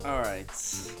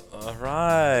right. All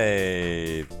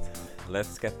right.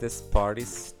 Let's get this party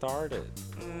started.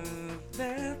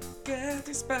 Let's get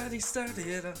this party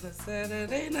started on a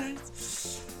Saturday night.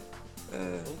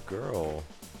 Oh, girl.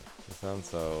 You sound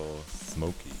so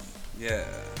smoky. Yeah.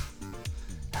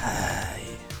 Hi.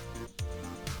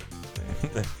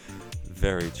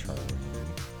 Very charming.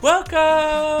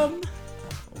 Welcome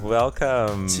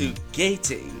Welcome to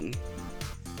Gating,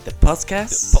 the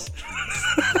podcast.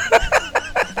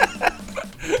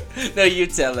 No, you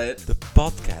tell it. the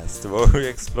podcast where we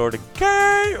explore the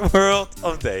gay world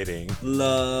of dating,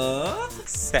 Love,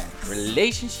 sex,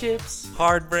 relationships,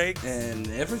 heartbreak, and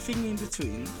everything in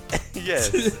between.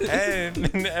 yes,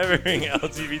 and everything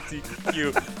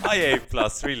LGBTQIA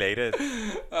plus related.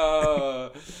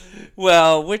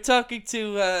 Well, we're talking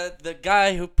to the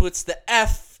guy who puts the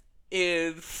F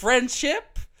in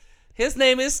friendship. His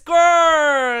name is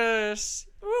Scores.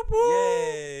 Whoop, whoop.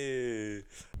 Yay!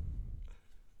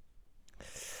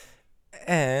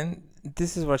 And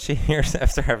this is what she hears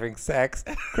after having sex.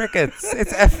 Crickets.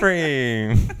 It's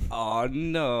Ephraim. Oh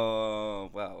no.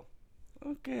 Well,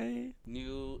 okay.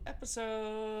 New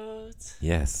episode.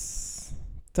 Yes.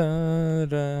 Dun,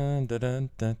 dun, dun, dun,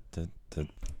 dun, dun, dun.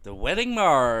 The Wedding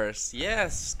Mars.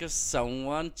 Yes, because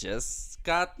someone just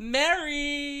got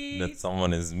married. That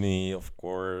someone is me, of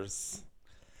course.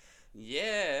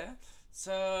 Yeah.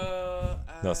 So.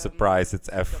 No surprise, it's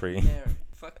got Ephraim. married.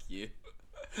 Fuck you.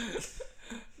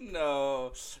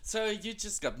 No. So you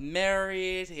just got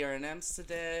married here in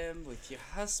Amsterdam with your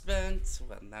husband.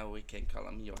 Well, now we can call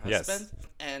him your Yes. husband.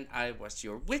 And I was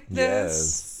your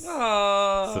witness. Yes.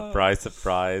 Aww. Surprise,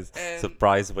 surprise. And-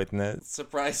 Surprise witness.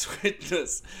 Surprise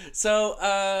witness. So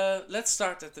let's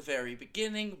start at the very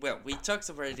beginning. Well, we talked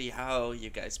already how you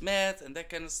guys met and that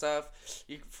kind of stuff.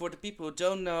 For the people who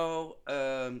don't know,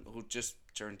 who just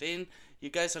turned in, you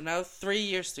guys are now 3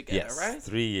 years together, Yes. right?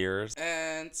 3 years.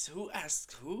 And who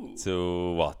asked who?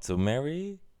 To what? To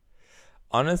marry?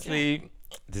 Honestly,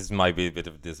 this might be a bit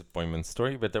of a disappointment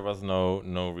story, but there was no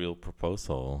real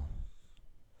proposal.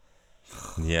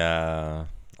 Yeah,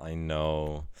 I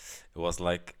know. It was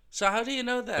like So how do you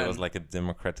know that? it was like a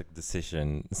democratic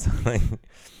decision. So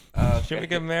like, should we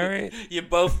get married? You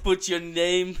both put your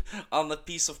name on a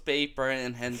piece of paper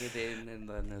and handed in, and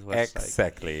then it was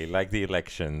Exactly, like the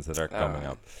elections that are coming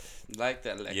up. like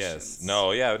the elections. Yes.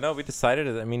 No. We decided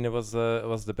it. I mean, it was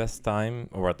the best time,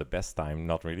 or the best time,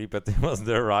 not really, but it was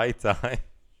the right time,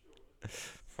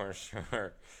 for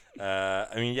sure.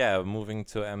 I mean, yeah, moving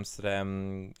to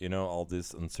Amsterdam, all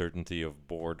this uncertainty of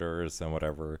borders and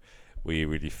whatever, we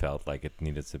really felt like it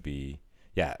needed to be.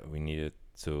 Yeah, we needed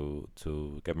to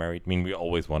get married. I mean, we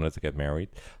always wanted to get married,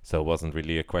 so it wasn't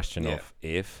really a question of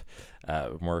if,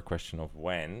 more a question of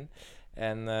when.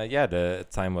 And the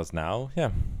time was now.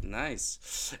 Yeah. Nice.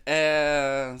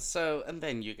 So and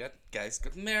then you guys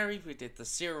got married. We did the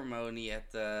ceremony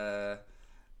at the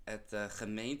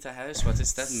gemeentehuis. What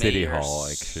is that? City Mayor's- Hall,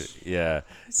 actually. Yeah.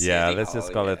 City Yeah, let's just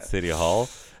Hall, call yeah. it City Hall.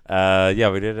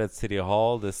 We did it at City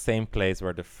Hall, the same place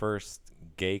where the first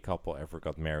gay couple ever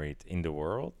got married in the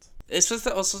world. Is this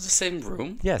also the same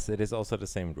room? Yes, it is also the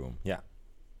same room. Yeah.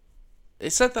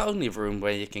 Is that the only room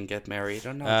where you can get married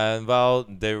or not? Well,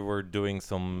 they were doing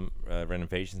some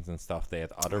renovations and stuff. They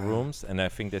had other rooms, and I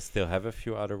think they still have a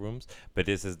few other rooms. But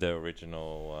this is the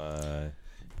original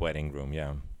wedding room.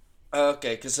 Yeah.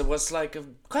 Okay, because it was like a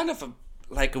kind of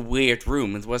a weird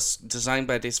room. It was designed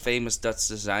by this famous Dutch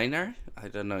designer. I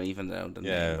don't know even know the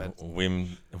name. Yeah. But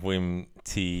Wim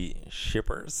T.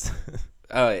 Shippers.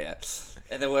 oh yeah,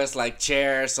 and there was like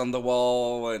chairs on the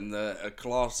wall and a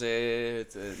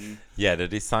closet and Yeah, the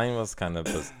design was kind of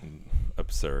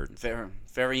absurd.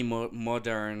 very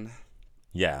modern.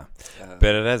 Yeah, Uh,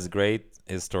 but it has great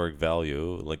historic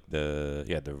value, like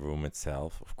the room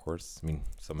itself, of course. I mean,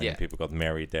 so many Yeah. people got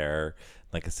married there.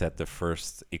 Like I said, the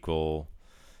first equal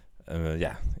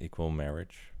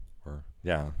marriage, or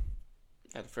yeah,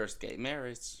 the first gay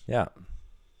marriage. yeah.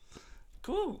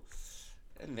 Cool.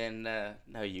 And then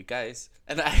now you guys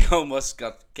and I almost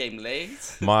came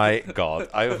late. My God,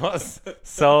 I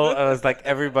was like,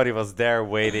 everybody was there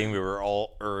waiting. We were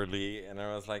all early, and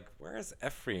I was like, "Where is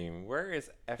Ephraim? Where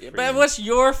is Ephraim? But it was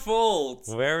your fault.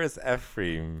 Where is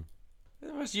Ephraim?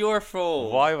 It was your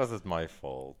fault. Why was it my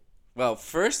fault?" Well,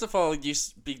 first of all,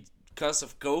 because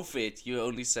of COVID, you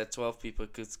only said 12 people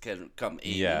can come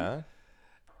in. Yeah,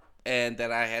 And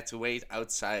then I had to wait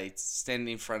outside, stand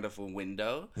in front of a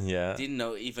window. yeah. Didn't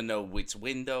even know which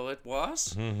window it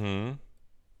was. Mm-hmm.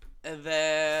 And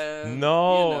then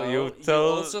No, you you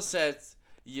told- also said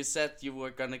you were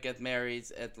gonna get married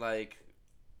at like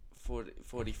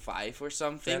 45 or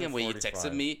something. And when you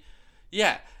texted 10:45. me,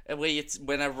 Yeah, and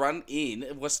when I run in,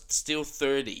 it was still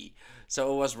 30.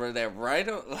 So I was there right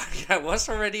on, like I was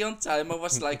already on time. I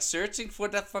was like searching for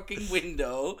that fucking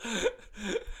window.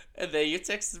 And then you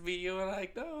texted me, you were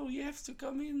like, "No, you have to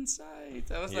come inside."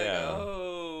 I was like, Yeah.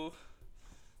 "Oh."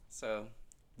 So,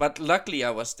 but luckily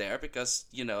I was there because,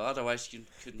 otherwise you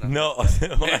could not No,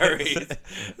 have got married.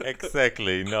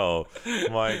 exactly. No,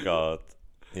 my God.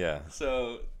 Yeah.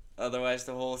 So, otherwise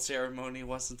the whole ceremony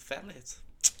wasn't valid.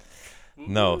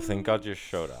 No, thank God you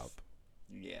showed up.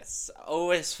 Yes,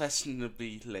 always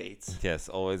fashionably late. Yes,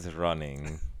 always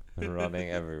running, running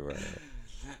everywhere.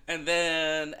 And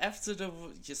then after the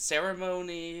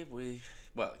ceremony,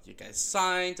 you guys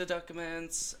signed the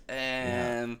documents,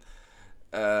 and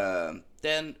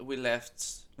then we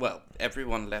left. Well,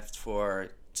 everyone left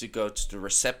to go to the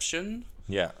reception.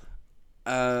 Yeah.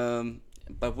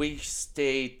 But we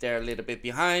stayed there a little bit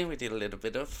behind. We did a little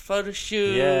bit of photo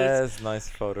shoot. Yes, nice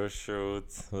photo shoot.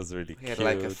 It was really We cute. had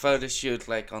like a photo shoot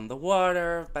like on the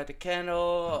water, by the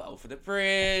canal, over the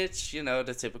bridge,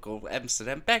 the typical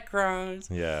Amsterdam background.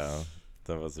 Yeah,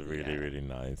 that was really, Yeah. really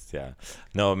nice. Yeah.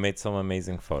 No, I made some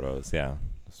amazing photos. Yeah.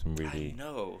 Some I really,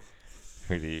 know.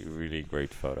 really, really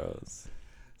great photos.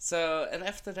 So, and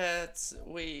after that,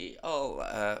 we all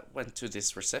went to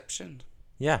this reception.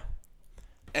 Yeah.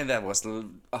 And that was the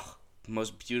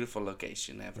most beautiful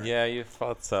location ever. Yeah, you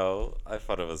thought so. I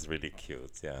thought it was really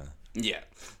cute. Yeah. Yeah.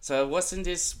 So it was in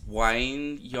this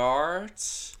wine yard.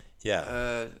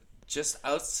 Yeah. Just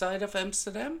outside of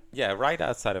Amsterdam. Yeah, right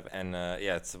outside of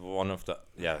yeah, it's one of the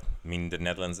I mean the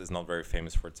Netherlands is not very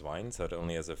famous for its wine, so it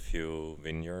only has a few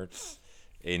vineyards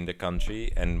in the country,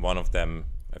 and one of them,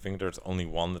 I think there's only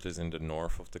one that is in the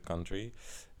north of the country.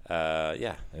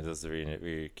 Yeah, it was really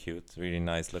really cute, really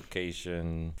nice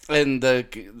location. And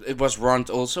it was run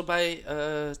also by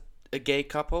a gay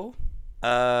couple.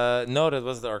 No, that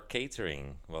was our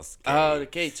catering was gay. Oh, the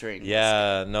catering.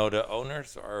 Yeah, no, the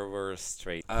owners were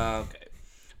straight. Okay.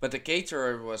 But the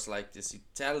caterer was like this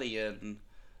Italian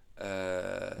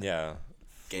Yeah,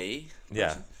 gay.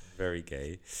 yeah, very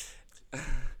gay.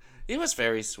 He was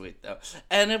very sweet though.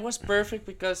 And it was perfect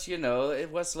because, it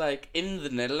was like in the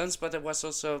Netherlands, but it was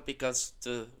also because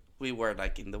we were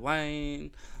like in the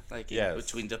wine, like in Yes.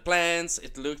 between the plants.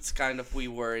 It looked kind of we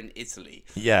were in Italy.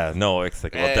 Yeah, no,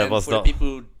 exactly. Well, And that was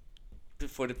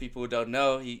for the people who don't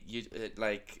know,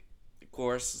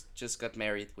 course just got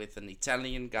married with an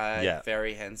Italian guy, Yeah.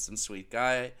 very handsome, sweet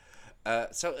guy.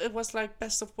 So it was like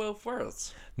best of both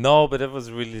worlds. No, but it was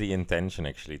really the intention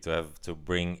actually to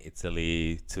bring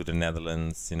Italy to the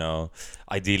Netherlands.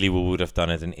 Ideally we would have done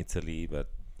it in Italy, but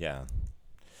yeah.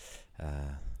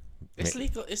 Is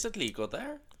it legal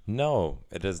there? No,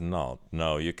 it is not.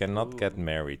 No, you cannot get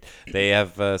married. They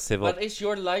have civil. But is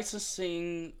your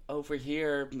licensing over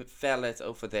here valid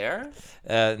over there?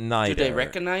 Neither. Do they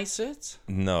recognize it?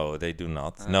 No, they do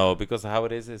not. No, because how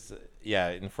it is yeah,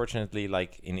 unfortunately,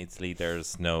 like in Italy,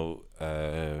 there's no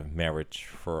marriage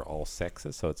for all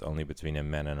sexes, so it's only between a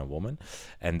man and a woman,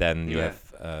 and then you Yeah.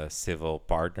 have civil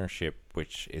partnership,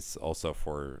 which is also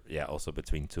also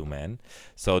between two men.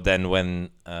 So then,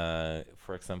 when,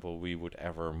 for example, we would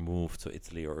ever move to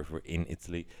Italy, or if we're in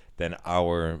Italy, then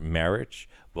our marriage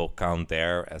will count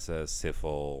there as a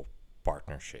civil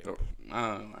partnership. Oh,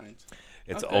 right.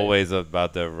 It's Okay. always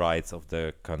about the rights of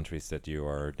the countries that you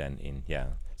are then in. Yeah.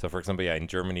 So, for example, in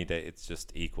Germany, it's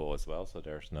just equal as well. So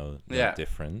there's no Yeah.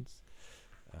 difference.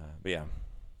 But yeah.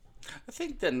 I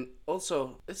think then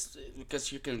also it's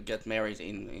because you can get married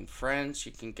in France,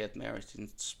 you can get married in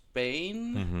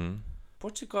Spain, Mm-hmm.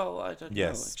 Portugal. I don't know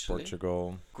Yes, actually.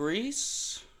 Portugal.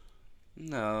 Greece?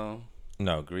 No,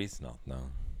 No, Greece not.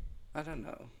 No. I don't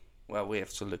know. Well, we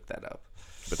have to look that up.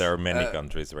 But there are many Uh,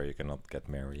 countries where you cannot get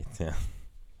married. Yeah.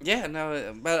 Yeah,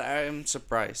 no, but I'm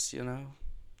surprised,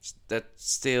 that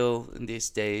still in these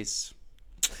days.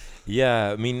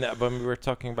 Yeah, I mean, when we were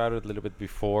talking about it a little bit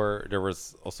before, there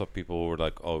was also people who were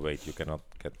like, "Oh, wait, you cannot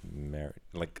get married."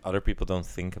 Like other people don't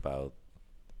think about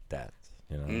that,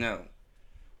 No.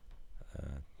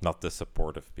 Not the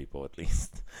supportive people, at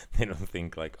least. They don't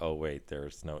think like, "Oh, wait,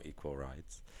 there's no equal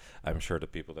rights." I'm sure the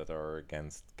people that are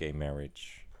against gay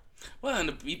marriage. Well, and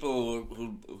the people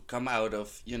who come out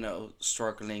of,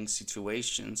 struggling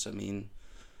situations, I mean,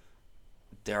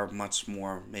 they're much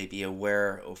more maybe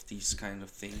aware of these kind of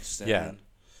things than Yeah.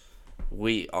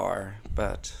 we are,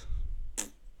 but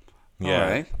Yeah. all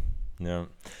right. No,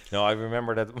 I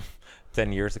remember that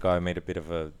 10 years ago I made a bit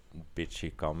of a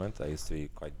bitchy comment. I used to be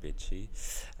quite bitchy.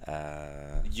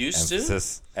 Used to?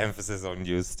 Emphasis on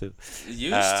used to.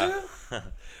 Used to?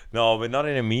 No, but not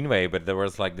in a mean way. But there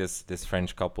was like this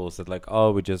French couple said like,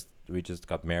 oh, we just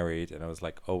got married, and I was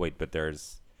like, oh wait, but there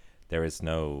is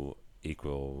no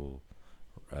equal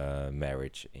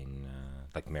marriage in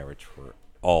like marriage for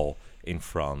all in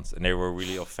France, and they were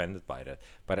really offended by that.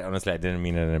 But honestly, I didn't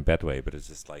mean it in a bad way. But it's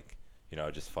just like,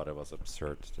 I just thought it was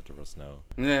absurd that there was no.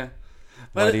 Yeah.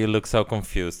 Why do you look so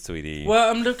confused, sweetie? Well,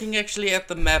 I'm looking actually at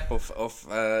the map of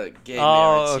gay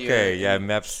oh, marriage okay. here. Yeah,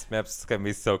 maps can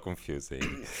be so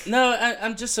confusing. No,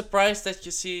 I'm just surprised that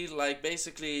you see, like,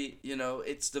 basically,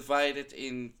 it's divided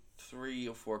in 3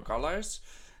 or 4 colors,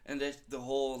 and that the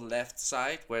whole left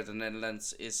side, where the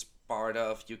Netherlands is part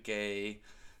of UK,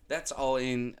 that's all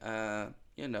in,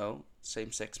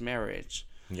 same-sex marriage.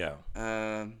 Yeah.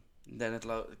 Then it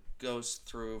goes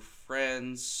through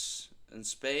France and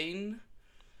Spain,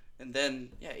 and then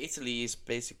Italy is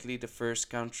basically the first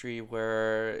country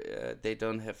where they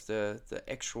don't have the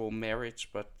actual marriage,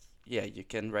 but you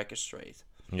can register it.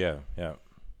 Yeah.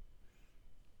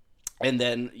 And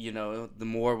then the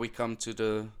more we come to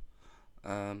the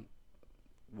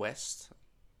west,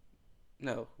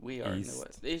 no, we are East. in the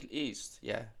west, east.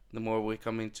 Yeah, the more we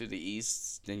come into the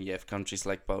east, then you have countries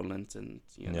like Poland and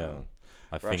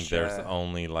I think there's Russia.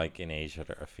 only like in Asia.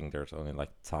 I think there's only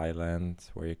like Thailand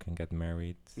where you can get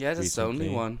married. Yeah, that's the only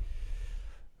recently. one.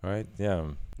 Right?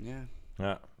 Yeah. Yeah.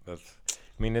 Yeah. But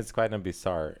I mean, it's quite a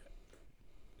bizarre.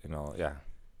 Yeah.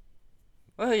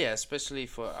 Well, yeah, especially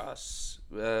for us,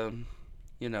 living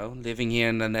here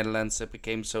in the Netherlands, it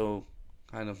became so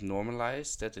kind of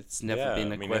normalized that it's never Yeah,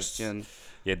 been I a mean, question.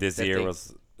 Yeah. This that year they-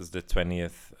 was the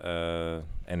 20th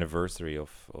anniversary of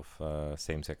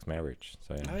same-sex marriage.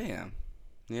 So yeah. Oh yeah,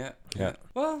 yeah. Yeah.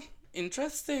 Well,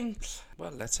 interesting.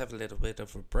 Well, let's have a little bit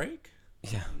of a break.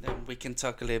 Yeah. Then we can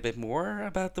talk a little bit more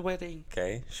about the wedding.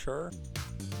 Okay. Sure.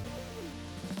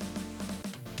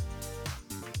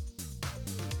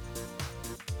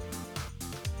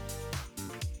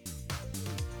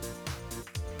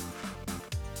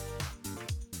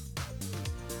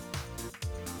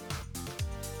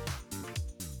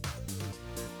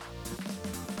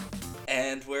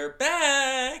 And we're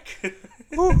back.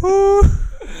 Woohoo!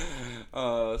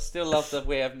 Oh, still love that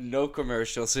we have no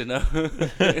commercials in our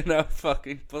in our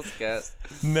fucking podcast.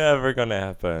 Never gonna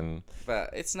happen. But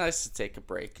it's nice to take a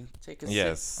break. Take a sip.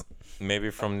 Yes. Maybe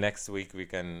from next week we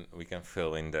can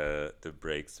fill in the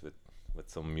breaks with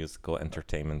some musical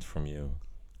entertainment from you.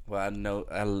 Well,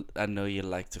 I know you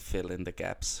like to fill in the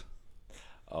gaps.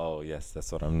 Oh yes,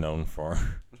 that's what I'm known for.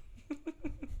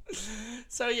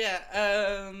 So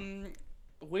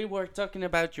we were talking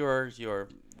about your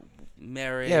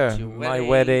marriage, Yeah, your my wedding.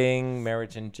 wedding,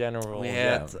 marriage in general. We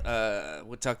yeah. had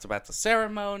we talked about the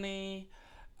ceremony.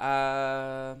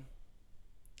 How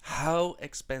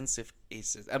expensive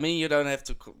is it? I mean, you don't have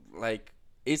to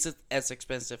is it as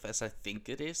expensive as I think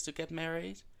it is to get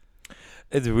married?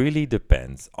 It really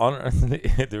depends. Honestly,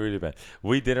 it really depends.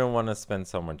 We didn't want to spend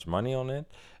so much money on it,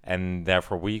 and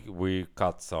therefore we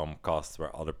cut some costs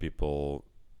where other people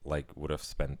would have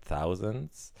spent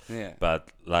thousands. Yeah.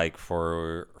 But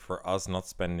for us not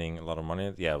spending a lot of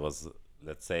money, it was,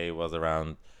 let's say it was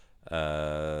around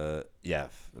 5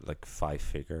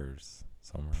 figures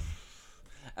somewhere.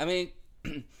 I mean,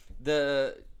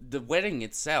 the wedding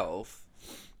itself,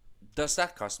 does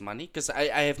that cost money? Because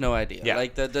I have no idea. Yeah.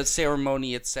 Like the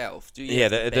ceremony itself. Do you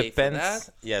have to it pay depends. for that?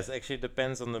 Yes, actually it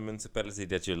depends on the municipality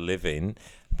that you live in.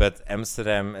 But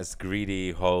Amsterdam, as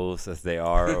greedy hoes as they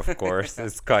are, of course,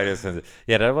 is quite expensive.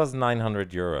 Yeah, that was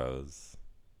 900 euros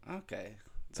Okay.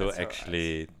 to That's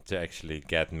alright. actually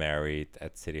get married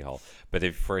at City Hall. But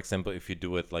if, for example, if you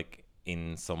do it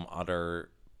in some other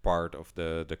part of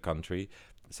the country,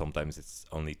 sometimes it's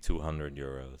only 200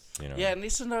 euros. Yeah, and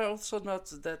isn't there also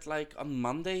not that on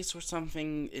Mondays or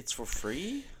something it's for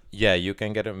free? Yeah, you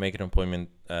can make an appointment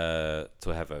to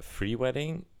have a free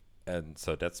wedding, and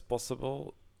so that's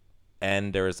possible.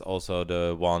 And there is also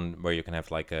the one where you can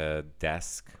have a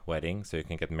desk wedding, so you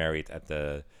can get married at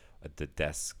the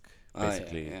desk,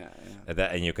 basically. Oh, yeah.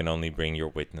 And you can only bring your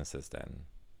witnesses then.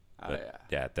 Oh, But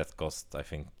yeah. that costs I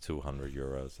think 200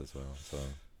 euros as well. So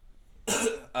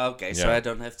Okay, so Yeah. I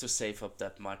don't have to save up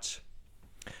that much.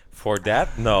 for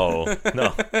that, no,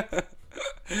 no,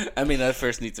 I mean, I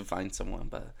first need to find someone,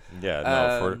 but yeah,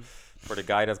 no. Um, For the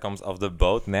guy that comes off the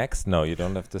boat next, no, you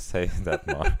don't have to say that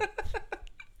much.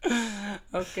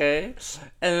 okay.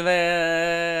 And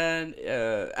then,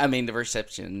 I mean, the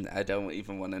reception, I don't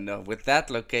even want to know. With that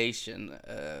location,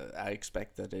 I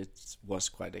expect that it was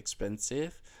quite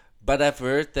expensive. But I've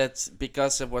heard that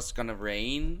because it was gonna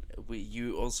rain,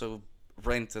 you also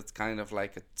rented kind of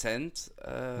like a tent.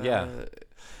 Yeah.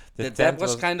 The That tent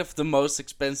was was kind of the most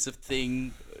expensive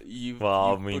thing well, you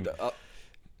I mean, put up.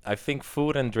 I think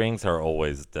food and drinks are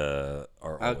always the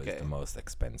Okay. most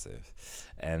expensive,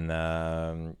 and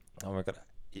oh my god,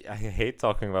 I hate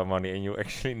talking about money, and you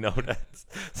actually know that.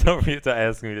 So for you to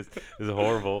ask me this is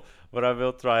horrible, but I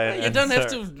will try and You don't have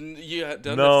answer. to. You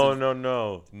don't No, have to. no,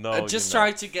 no, no. Just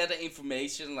try to get the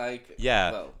information. Like,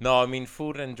 Yeah, well, no, I mean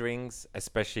food and drinks,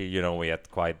 especially we had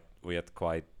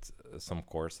quite some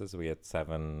courses. We had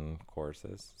 7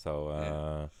 courses,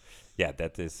 so yeah,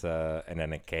 that is and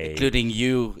then a cake. including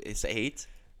you, is 8.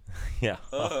 Yeah.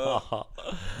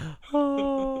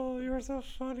 Oh, you're so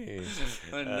funny.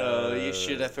 I know. You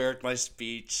should have heard my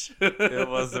speech. It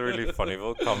was really funny.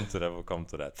 We'll come to that. We'll come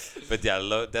to that. But yeah,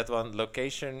 that one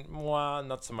location, mwah,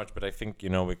 not so much. But I think we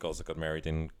also got married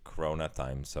in Corona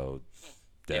time, so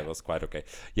that Yeah. was quite okay.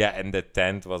 Yeah, and the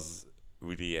tent was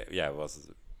really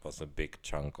was a big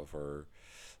chunk of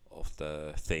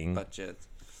the thing. Budget.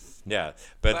 Yeah,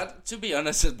 but But to be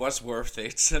honest, it was worth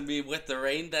it. I mean, with the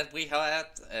rain that we had,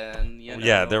 and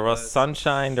yeah, there was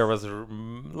sunshine. There was a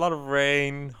lot of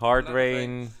rain, hard lot of rain.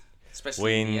 rain.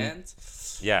 especially in the wind. end.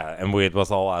 Yeah, and it was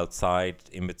all outside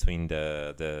in between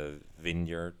the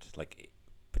vineyard, like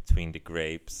between the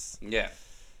grapes. Yeah,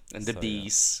 and the So, yeah.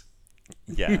 bees.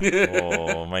 Yeah.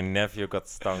 Oh, my nephew got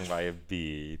stung by a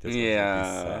bee. This was really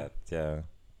Yeah. sad. Yeah.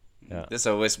 Yeah. There's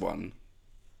always one.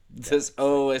 There's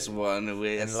always one who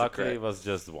is. And luckily it was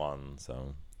just one,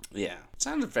 so. Yeah, it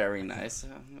sounded very nice.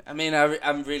 I mean,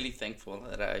 I'm really thankful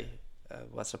that I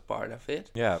was a part of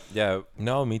it. Yeah, yeah.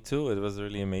 No, me too. It was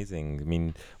really amazing. I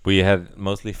mean, we had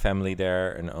mostly family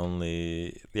there and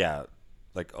only,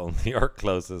 only our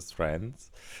closest friends.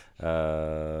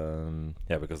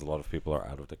 Yeah, because a lot of people are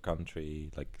out of the country.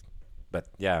 But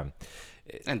yeah.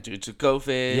 And due to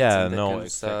COVID. Yeah, and that no, kind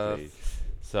of stuff. exactly.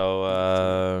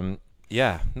 So,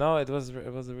 yeah, no, it was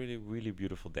a really, really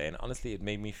beautiful day. And honestly, it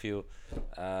made me feel,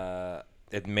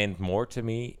 it meant more to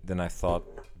me than I thought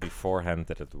beforehand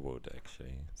that it would,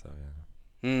 actually. So,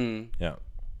 yeah. Yeah.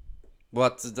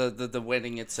 What the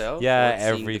wedding itself? Yeah, Or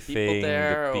seeing everything, the people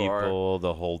there, the or people,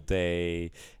 the whole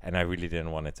day, and I really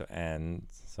didn't want it to end.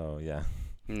 So yeah.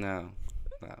 no,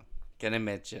 can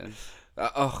imagine.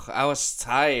 I was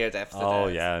tired after that. Oh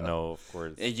yeah, no, of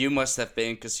course. You must have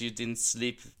been because you didn't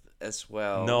sleep as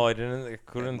well. No, I didn't. I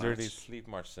couldn't really much. sleep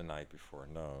much the night before.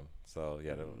 No, so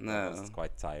yeah, that No. was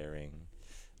quite tiring.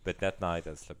 But that night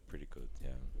I slept pretty good. Yeah,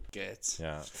 Good.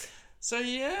 yeah. So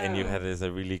yeah. And you had this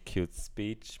a really cute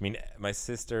speech. I mean, my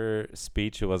sister's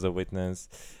speech, who was a witness.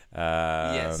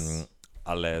 Yes.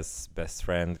 Ale's best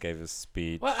friend gave a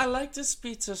speech. Well, I like the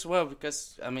speech as well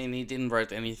because I mean he didn't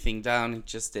write anything down. He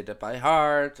just did it by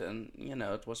heart, and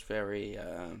it was very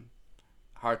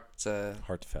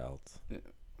Heartfelt.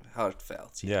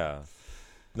 heartfelt. Yeah.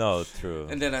 No, true.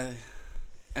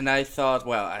 And I thought,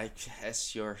 well,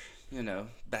 as your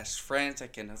best friend, I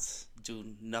cannot do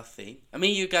nothing. I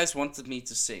mean, you guys wanted me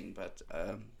to sing, but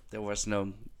there was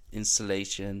no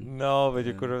installation. No, but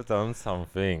you could have done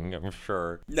something, I'm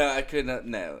sure. No, I could not.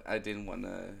 No, I didn't want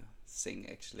to sing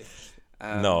actually.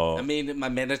 No. I mean my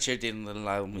manager didn't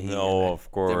allow me. No, and of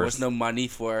course. There was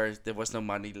no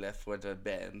money left for the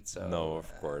band. So No, of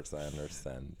course, I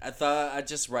understand. I thought I'd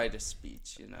just write a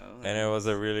speech, And it was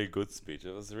a really good speech.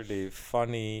 It was really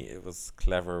funny. It was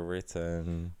clever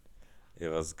written. It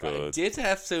was I good. did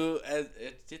have to.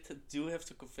 Do have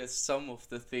to confess some of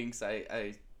the things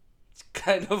I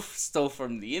kind of stole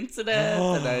from the internet,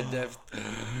 and I have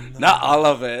not all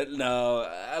of it. No,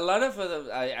 a lot of it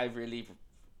I really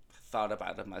thought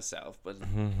about it myself, but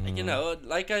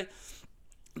the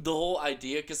whole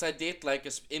idea, because I did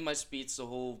in my speech the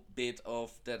whole bit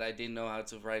of that I didn't know how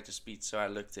to write a speech, so I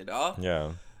looked it up.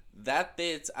 Yeah. That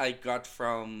bit I got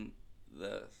from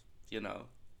the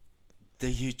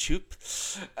YouTube,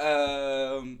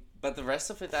 but the rest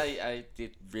of it I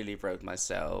did really wrote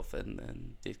myself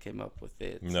and did came up with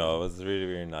it. No, it was really,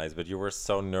 really nice. But you were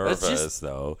so nervous,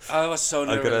 though. I was so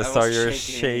nervous. I'm gonna I start. was You're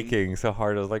shaking. shaking so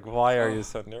hard. I was like, why are you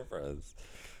so nervous?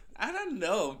 I don't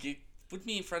know. You put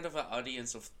me in front of an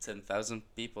audience of 10,000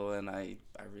 people, and I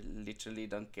literally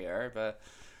don't care. But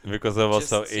Because it was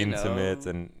so Just, intimate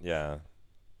and yeah.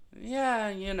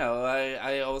 yeah,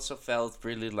 I also felt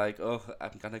really like, oh,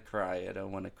 I'm gonna cry. I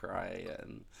don't want to cry,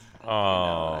 and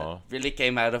Oh, it really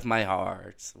came out of my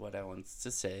heart what I wanted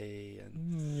to say.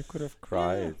 And you could have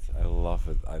cried. I love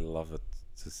it. I love it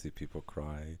to see people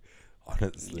cry.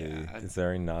 Honestly, Yeah, it's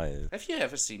very nice. have you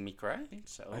ever seen me cry? I think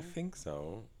so. I think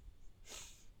so.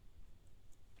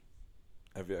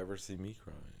 Have you ever seen me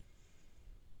cry?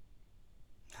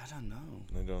 I don't know.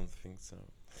 I don't think so.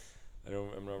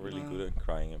 I'm not really No. good at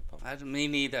crying in public. Me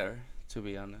neither, to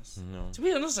be honest. No. To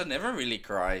be honest, I never really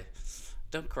cry.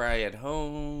 Don't cry at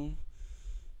home.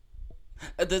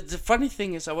 The funny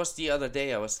thing is, the other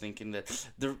day I was thinking that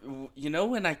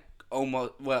when I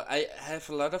I have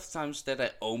a lot of times that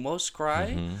I almost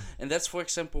cry, Mhm. and that's, for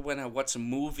example, when I watch a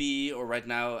movie, or right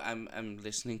now I'm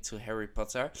listening to Harry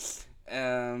Potter,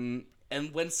 and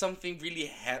when something really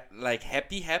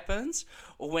happy happens,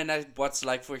 or when I watch,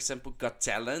 like, for example, Got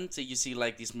Talent, and you see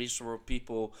like these miserable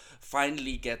people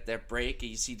finally get their break,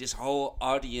 and you see this whole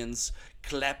audience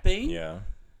clapping, Yeah.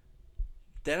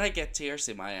 then I get tears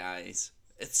in my eyes.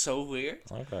 It's so weird.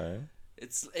 Okay.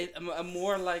 I'm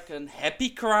more like a happy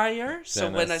crier. So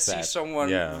Than a when I see sad- someone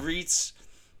yeah. reach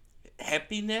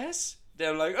happiness,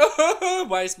 they're like, oh,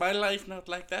 why is my life not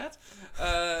like that?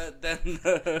 Then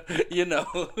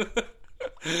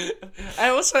I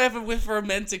also have it with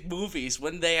romantic movies.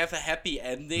 When they have a happy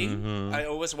ending, Mhm. I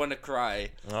always want to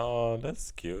cry. Oh,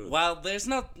 that's cute. Well, there's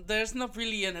not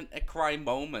really a cry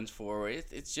moment for it.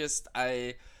 It's just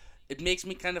it makes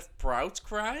me kind of proud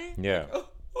cry. Yeah.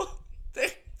 Oh,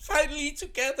 they're finally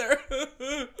together.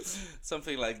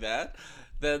 Something like that.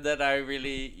 That I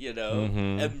really,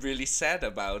 Mhm. am really sad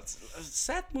about.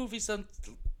 Sad movies don't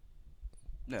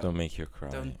Don't make you cry.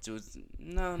 do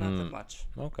no, not that much.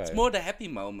 Okay. It's more the happy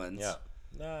moments. Yeah.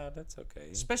 Nah, that's okay.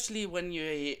 Especially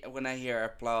when I hear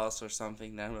applause or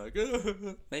something, then I'm like,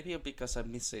 maybe because I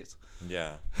miss it.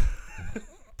 Yeah.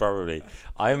 Probably.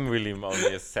 I'm really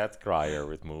only a sad crier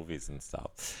with movies and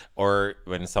stuff. Or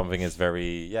when something is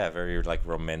very like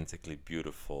romantically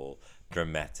beautiful,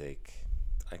 dramatic.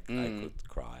 I could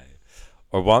cry.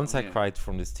 Or once I Yeah. cried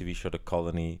from this TV show The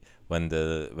Colony when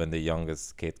the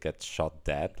youngest kid gets shot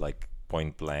dead, like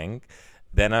point blank.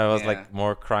 Then I was Yeah. like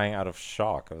more crying out of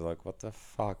shock. I was like, what the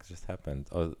fuck just happened?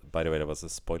 Oh, by the way, that was a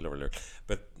spoiler alert.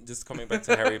 But just coming back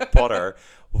to Harry Potter,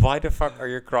 why the fuck are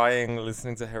you crying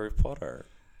listening to Harry Potter?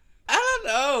 I don't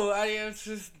know. I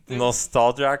just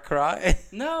Nostalgia cry?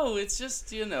 no. It's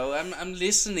just I'm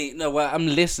listening. No, well, I'm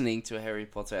listening to Harry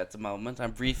Potter at the moment.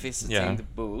 I'm revisiting Yeah. the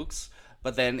books,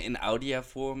 but then in audio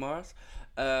format.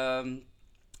 And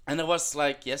it was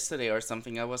like yesterday or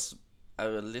something. I was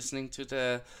listening to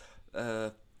the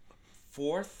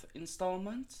fourth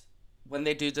installment when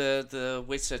they do the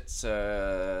Wizards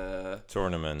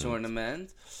tournament,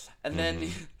 and then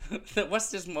there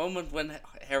was this moment when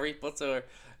Harry Potter,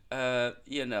 I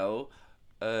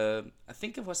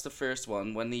think it was the first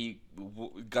one when he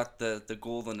got the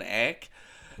golden egg,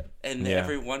 and Yeah.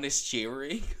 everyone is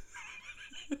cheering.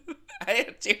 I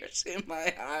had tears in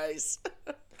my eyes.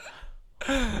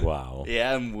 Wow.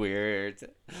 Yeah, I'm weird.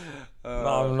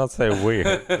 No, I'm not saying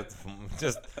weird. But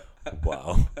just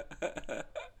wow.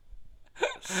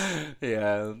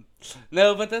 Yeah.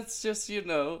 No, but that's just, I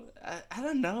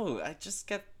don't know. I just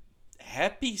get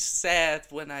happy, sad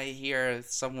when I hear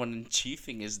someone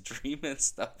achieving his dream and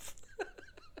stuff.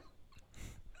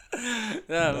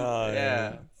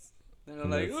 Yeah. And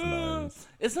I'm like, That's oh. nice.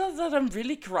 It's not that I'm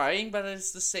really crying, but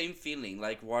it's the same feeling,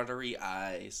 like watery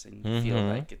eyes, and you feel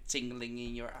like a tingling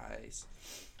in your eyes.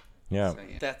 Yeah. So,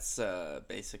 yeah. That's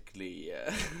basically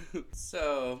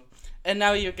so. And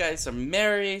now you guys are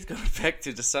married. Going back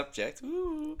to the subject.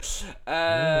 Ooh.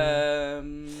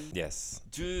 Yes.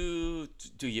 Do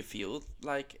you feel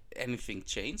like anything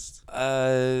changed?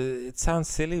 It sounds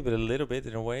silly, but a little bit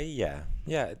in a way, yeah.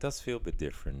 Yeah, it does feel a bit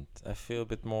different. I feel a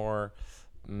bit more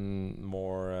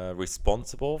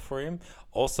responsible for him.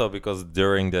 Also because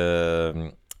during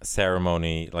the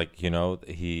ceremony, like,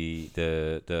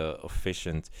 the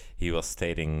officiant, he was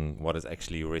stating what is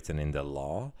actually written in the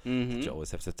law. Mm-hmm. That you always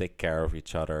have to take care of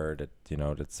each other, that,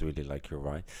 that's really like your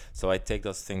right. So I take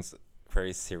those things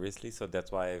very seriously. So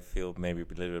that's why I feel maybe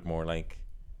a little bit more like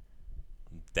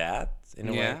that in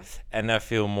a way. Yeah. And I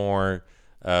feel more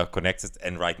connected.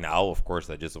 And right now, of course,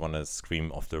 I just want to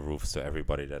scream off the roofs to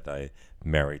everybody that I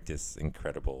married this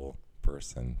incredible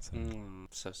person. So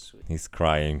So sweet. he's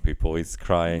crying, people. He's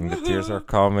crying. The tears are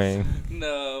coming.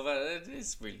 No, but it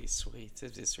is really sweet.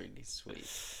 It is really sweet.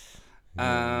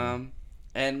 Yeah.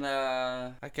 And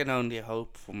I can only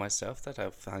hope for myself that I'll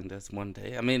find it one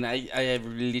day. I mean, I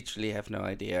literally have no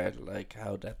idea like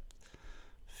how that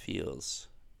feels.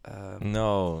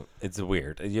 No, it's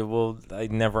weird. I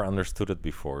never understood it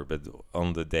before, but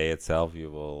on the day itself, you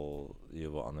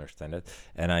will understand it.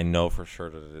 And I know for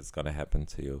sure that it's gonna happen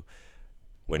to you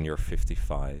when you're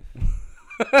 55.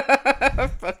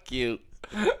 Fuck you.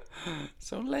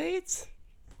 So late?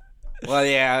 Well,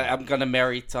 yeah, I'm gonna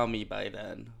marry Tommy by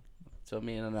then.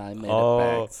 Tommy and I made a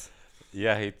Oh. pact.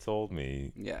 Yeah, he told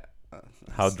me. Yeah.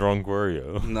 How drunk were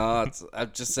you? Not. I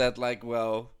just said like,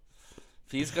 well,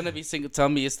 if he's gonna be single,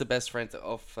 Tommy is the best friend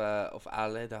of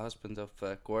Ale, the husband of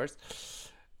Kort.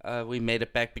 We made a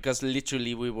pact because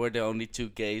literally we were the only two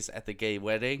gays at the gay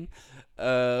wedding,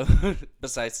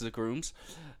 besides the grooms.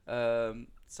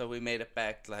 So we made a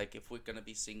pact like if we're gonna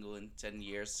be single in 10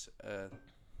 years,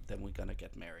 then we're gonna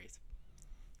get married.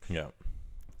 Yeah.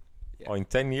 Yeah. Oh, in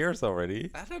 10 years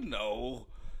already? I don't know.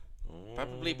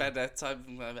 Probably by that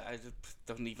time I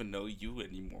don't even know you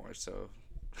anymore. So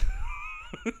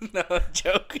no, I'm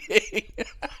joking.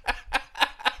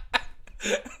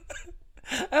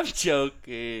 I'm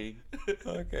joking.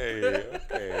 Okay.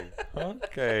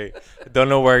 Don't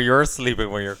know where you're sleeping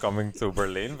when you're coming to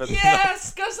Berlin, but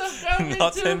Yes, because I'm coming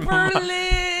Not to in my-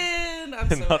 Berlin. I'm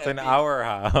so not in happy. our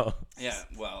house. Yeah,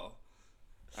 well,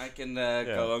 I can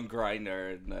go on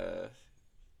Grindr and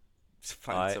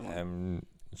find I someone. am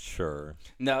sure.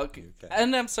 No, You can.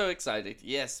 and I'm so excited.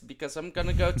 Yes, because I'm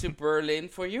gonna go to Berlin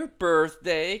for your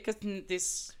birthday. Cause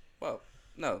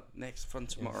from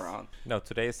tomorrow on. No,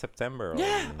 today is September. Yeah.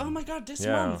 already. Oh my God, this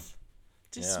Yeah. month.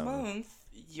 This Yeah. month.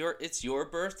 It's your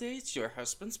birthday. It's your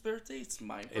husband's birthday. It's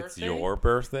my birthday. It's your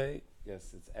birthday?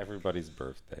 Yes, it's everybody's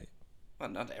birthday. Well,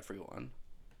 not everyone.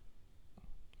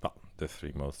 Well, the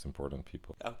 3 most important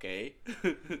people. Okay.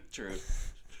 True.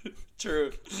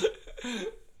 True.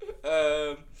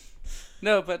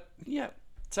 No, but yeah.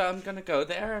 So I'm gonna go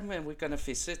there and we're gonna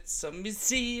visit some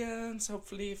museums,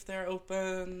 hopefully if they're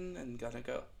open, and gonna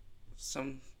go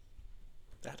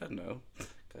I don't know.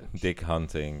 Dick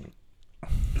hunting.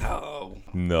 No.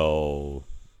 No.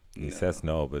 He No. says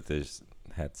no, but his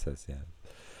head says yes.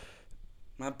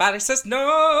 My body says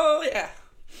no. Yeah.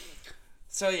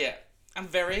 So yeah, I'm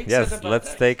very excited Yes, about let's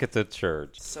that. take it to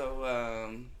church. So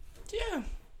yeah.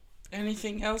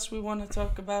 Anything else we want to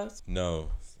talk about?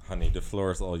 No, honey, the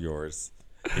floor is all yours.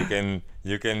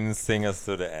 You can sing us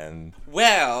to the end.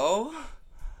 Well,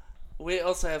 we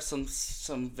also have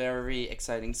some very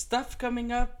exciting stuff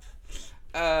coming up.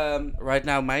 Right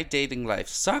now, my dating life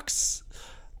sucks.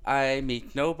 I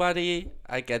meet nobody.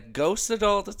 I get ghosted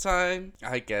all the time.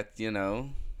 I get,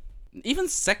 even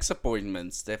sex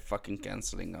appointments, they're fucking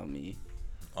canceling on me.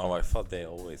 Oh, I thought they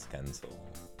always cancel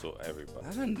to everybody.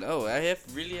 I don't know. I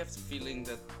really have the feeling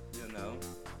that,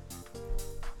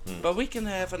 But we can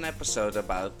have an episode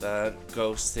about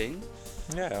ghosting.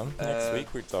 Yeah, next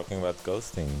week we're talking about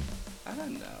ghosting. I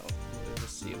don't know. We'll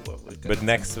see what we're gonna But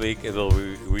next week it'll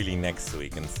be really next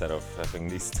week instead of having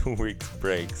these 2 weeks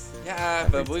breaks. Yeah,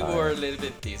 every but we time. were a little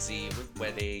bit busy with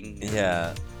wedding.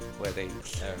 Yeah. Wedding.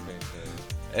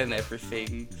 And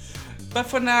everything. But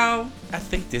for now, I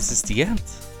think this is the end.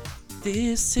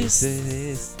 This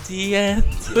is the end.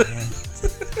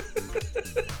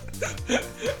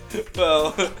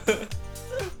 Well,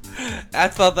 I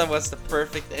thought that was the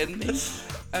perfect ending.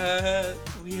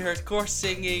 We heard Kort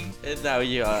singing, and now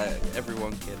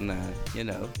everyone can,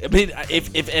 I mean,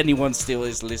 if anyone still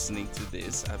is listening to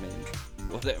this, I mean,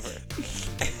 whatever.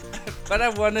 But I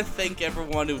want to thank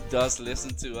everyone who does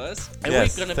listen to us. And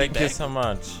Yes, we're gonna thank be you back. so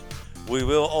much. We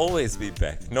will always be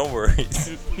back. No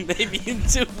worries. Maybe in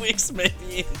 2 weeks,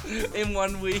 maybe in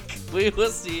 1 week. We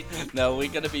will see. No, we're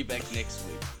gonna be back next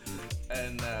week.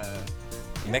 And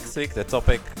Next week the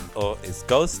topic is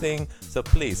ghosting. So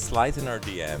please slide in our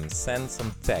DMs, send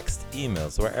some text,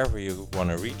 emails, wherever you want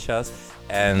to reach us,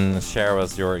 and share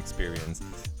us your experience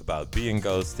about being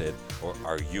ghosted, or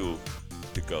are you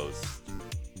the ghost?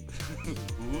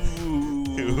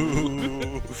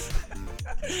 Ooh.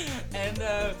 And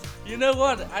you know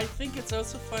what? I think it's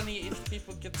also funny if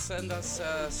people could send us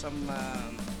some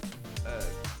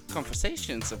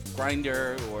conversations of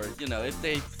Grindr, or if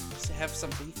they have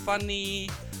something funny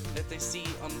that they see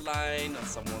online or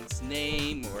someone's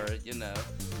name, or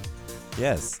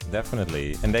Yes,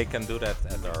 definitely. And they can do that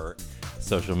at our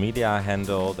social media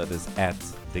handle, that is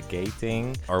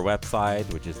 @thegating, our website,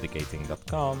 which is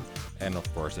thegating.com, and of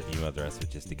course the email address,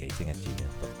 which is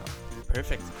thegating@gmail.com.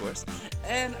 Perfect, of course.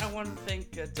 And I want to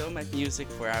thank Domac Music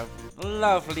for our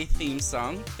lovely theme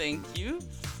song. Thank you.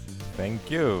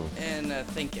 Thank you. And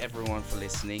thank everyone for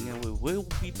listening. And we will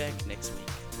be back next week.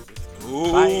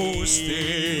 Ghosting.